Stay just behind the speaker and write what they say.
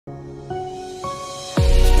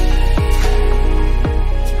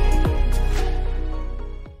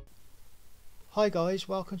Hi guys,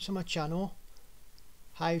 welcome to my channel.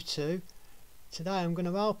 How to. Today I'm going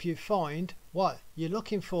to help you find what you're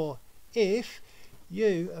looking for. If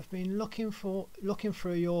you have been looking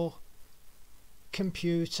through your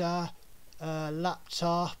computer,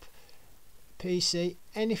 laptop, PC,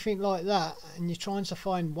 anything like that, and you're trying to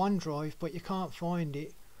find OneDrive but you can't find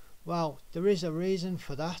it, well, there is a reason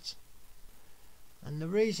for that, and the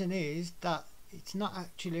reason is that it's not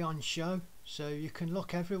actually on show. So you can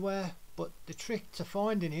look everywhere, but the trick to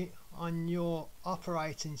finding it on your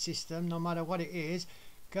operating system, no matter what it is,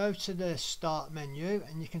 go to the start menu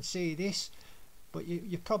and you can see this, but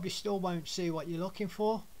you probably still won't see what you're looking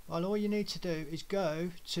for. Well, all you need to do is go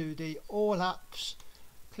to the all apps,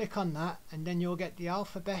 click on that, and then you'll get the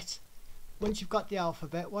alphabet. Once you've got the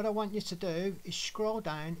alphabet, what I want you to do is scroll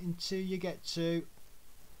down until you get to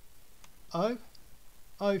O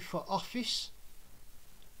for Office.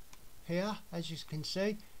 Here, as you can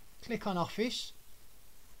see, click on Office,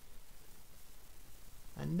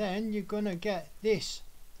 and then you're gonna get this,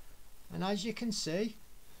 and as you can see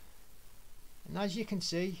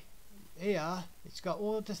here, it's got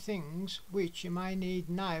all the things which you may need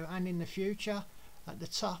now and in the future. At the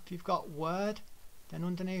top you've got Word, then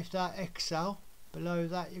underneath that Excel, below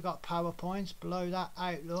that you've got PowerPoint, below that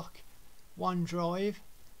Outlook, OneDrive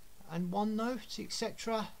and OneNote,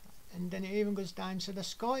 etc. And then it even goes down to the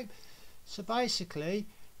Skype. So basically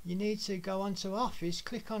you need to go onto Office,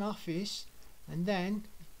 click on Office, and then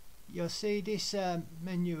you'll see this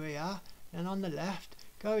menu here, and on the left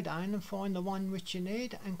go down and find the one which you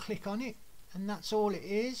need and click on it, and that's all it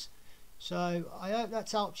is. So I hope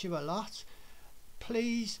that's helped you a lot.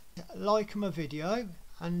 Please like my video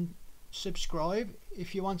and subscribe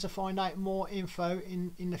if you want to find out more info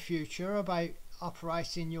in the future about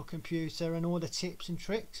operating your computer and all the tips and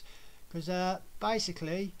tricks, because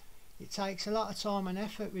basically it takes a lot of time and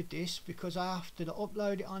effort with this, because I have to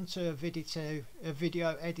upload it onto a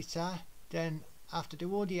video editor, then I have to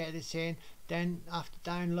do all the editing, then I have to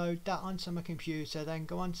download that onto my computer, then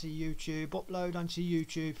go onto YouTube, upload onto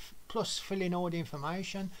YouTube, plus fill in all the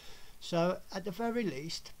information. So at the very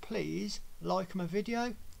least, please like my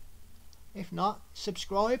video. If not,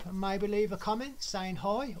 subscribe and maybe leave a comment saying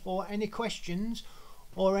hi, or any questions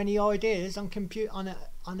or any ideas on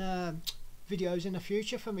videos in the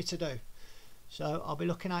future for me to do. So I'll be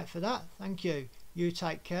looking out for that. Thank you. You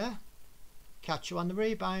take care. Catch you on the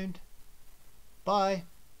rebound. Bye.